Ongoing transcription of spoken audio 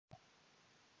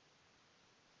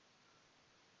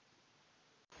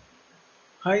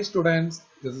Hi students,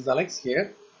 this is Alex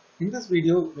here. In this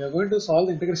video, we are going to solve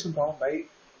the integration problem by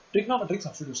trigonometric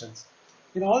substitutions.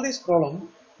 In all these problems,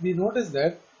 we notice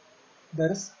that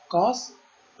there is cos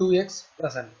 2x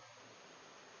present.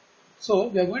 So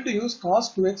we are going to use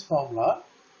cos 2x formula,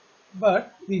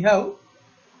 but we have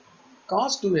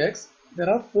cos 2x. There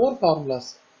are four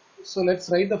formulas. So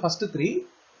let's write the first three.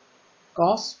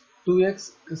 Cos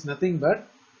 2x is nothing but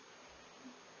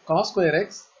cos square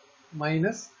x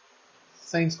minus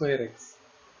sin square x.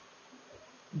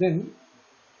 Then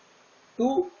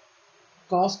 2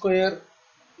 cos square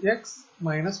x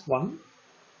minus 1,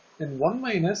 then 1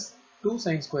 minus 2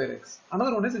 sin square x.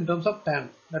 Another one is in terms of tan,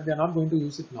 that we are not going to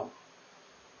use it now.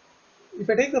 If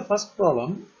I take the first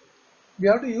problem, we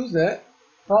have to use the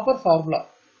proper formula.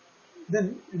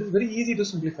 Then it is very easy to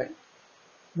simplify.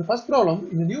 In the first problem,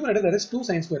 in the numerator there is 2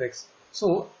 sin square x.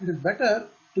 So it is better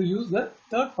to use the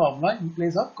third formula in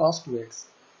place of cos 2x.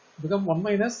 Become 1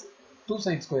 minus 2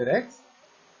 sin square x.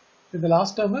 Then the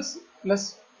last term is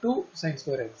plus 2 sin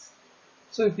square x.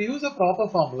 So if we use a proper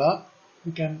formula,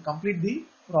 we can complete the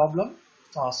problem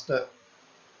faster.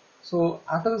 So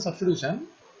after the substitution,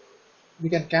 we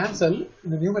can cancel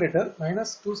in the numerator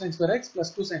minus 2 sin square x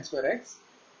plus 2 sin square x.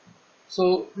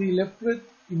 So we left with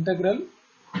integral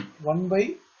 1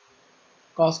 by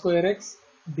cos square x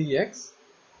dx,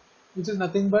 which is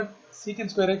nothing but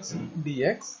secant square x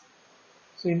dx.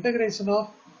 So integration of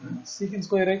secant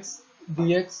square x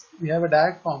dx, we have a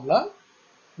direct formula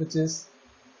which is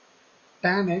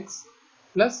tan x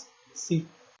plus c.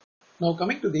 Now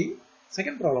coming to the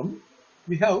second problem,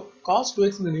 we have cos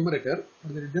 2x in the numerator,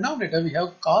 but in the denominator we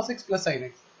have cos x plus sin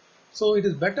x. So it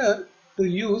is better to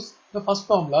use the first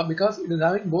formula because it is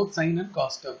having both sin and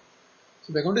cos term.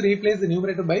 So we are going to replace the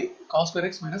numerator by cos square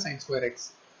x minus sin square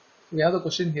x. So we have the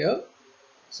question here,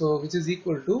 so which is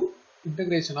equal to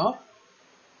integration of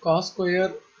cos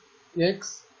square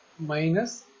x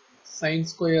minus sin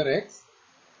square x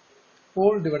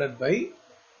whole divided by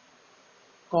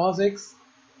cos x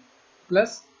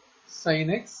plus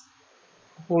sin x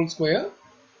whole square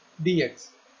dx.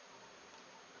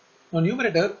 Now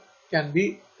numerator can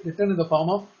be written in the form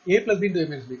of a plus b into a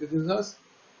minus b, because this is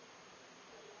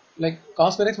like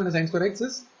cos square x minus sin square x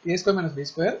is a square minus b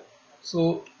square.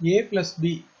 So a plus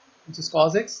b, which is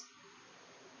cos x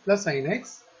plus sin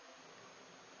x,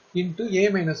 into a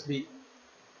minus b,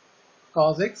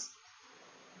 cos x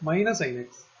minus sin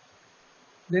x.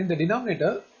 Then the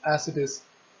denominator as it is,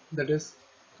 that is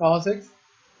cos x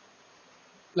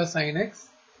plus sin x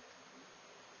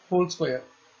whole square.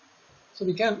 So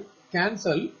we can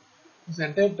cancel this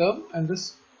entire term and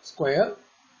this square,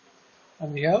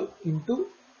 and we have into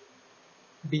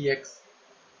dx.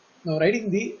 Now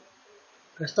writing the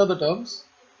rest of the terms,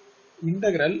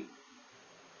 integral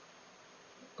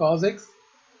cos x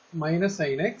minus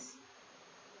sin x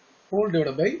whole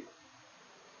divided by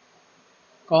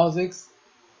cos x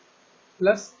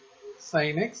plus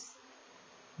sin x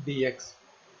dx.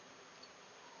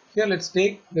 Here let's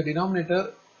take the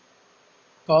denominator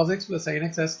cos x plus sin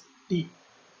x as t.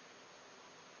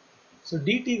 So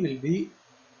dt will be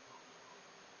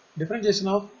differentiation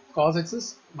of cos x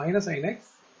is minus sin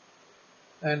x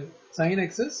and sin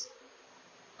x is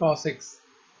cos x.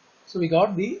 So we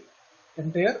got the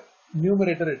entire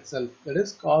numerator itself, that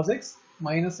is cos x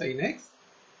minus sin x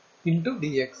into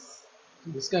dx.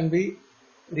 So this can be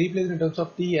replaced in terms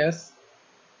of t as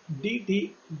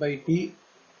dt by t,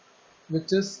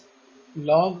 which is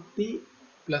log t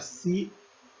plus c,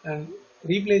 and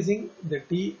replacing the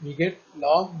t we get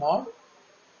log mod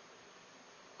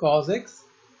cos x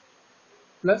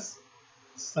plus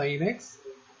sin x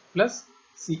plus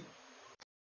c.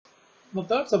 Now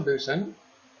third subdivision,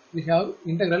 we have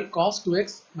integral cos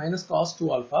 2x minus cos 2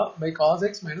 alpha by cos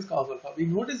x minus cos alpha. We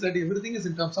notice that everything is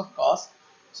in terms of cos,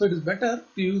 so it is better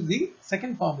to use the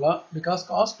second formula because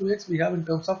cos 2x we have in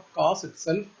terms of cos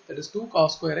itself, that is 2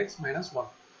 cos square x minus 1.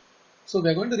 So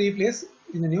we are going to replace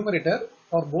in the numerator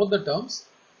for both the terms,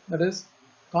 that is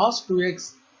cos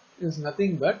 2x is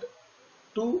nothing but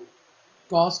 2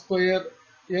 cos square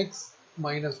x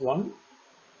minus 1,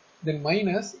 then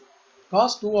minus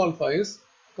cos 2 alpha is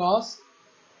cos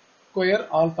square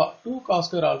alpha, 2 cos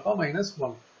square alpha minus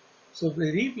 1. So we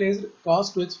replaced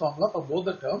cos 2x formula for both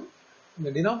the term. In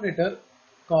the denominator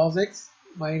cos x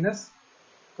minus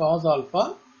cos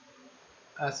alpha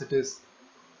as it is.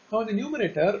 Now in the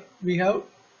numerator we have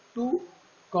 2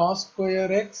 cos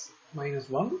square x minus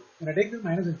 1. When I take this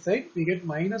minus inside, we get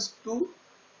minus 2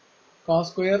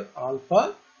 cos square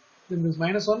alpha. Then this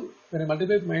minus 1, when I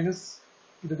multiply with minus,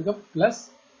 it will become plus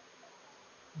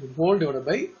the whole divided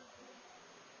by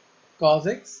cos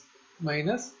x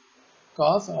minus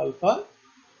cos alpha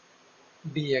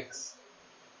dx.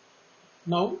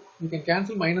 Now we can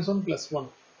cancel minus 1 plus 1.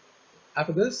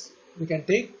 After this, we can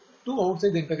take 2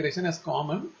 outside the integration as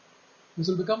common. This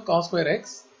will become cos square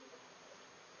x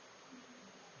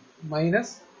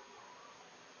minus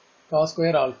cos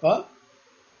square alpha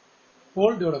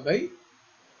whole divided by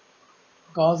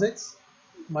cos x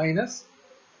minus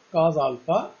cos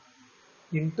alpha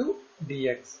into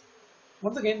dx.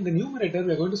 Once again, the numerator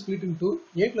we are going to split into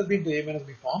a plus b into a minus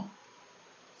b form.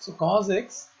 So cos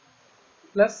x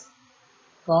plus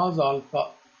cos alpha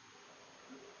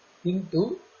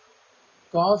into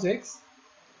cos x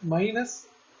minus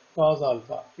cos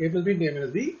alpha, a plus b into a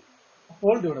minus b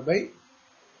whole divided by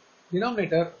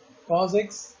denominator cos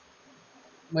x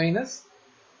minus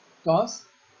cos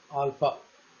alpha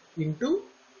into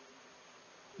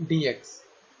dx.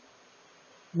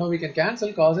 Now we can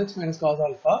cancel cos x minus cos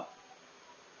alpha,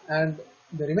 and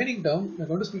the remaining term we are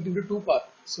going to split into 2 parts.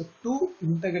 So 2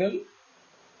 integral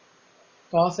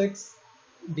cos x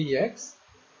dx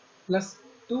plus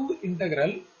 2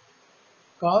 integral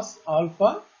cos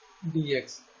alpha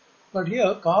dx. But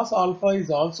here cos alpha is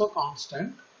also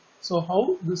constant. So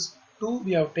how this 2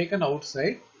 we have taken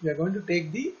outside, we are going to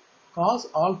take the cos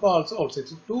alpha also outside.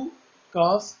 So 2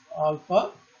 cos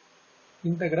alpha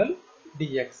integral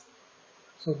dx.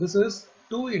 So this is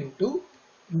 2 into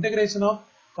integration of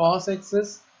cos x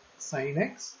is sin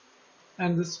x,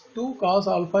 and this 2 cos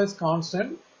alpha is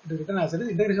constant. It is written as it is,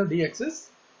 integration of dx is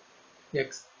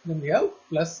x. Then we have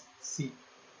plus c.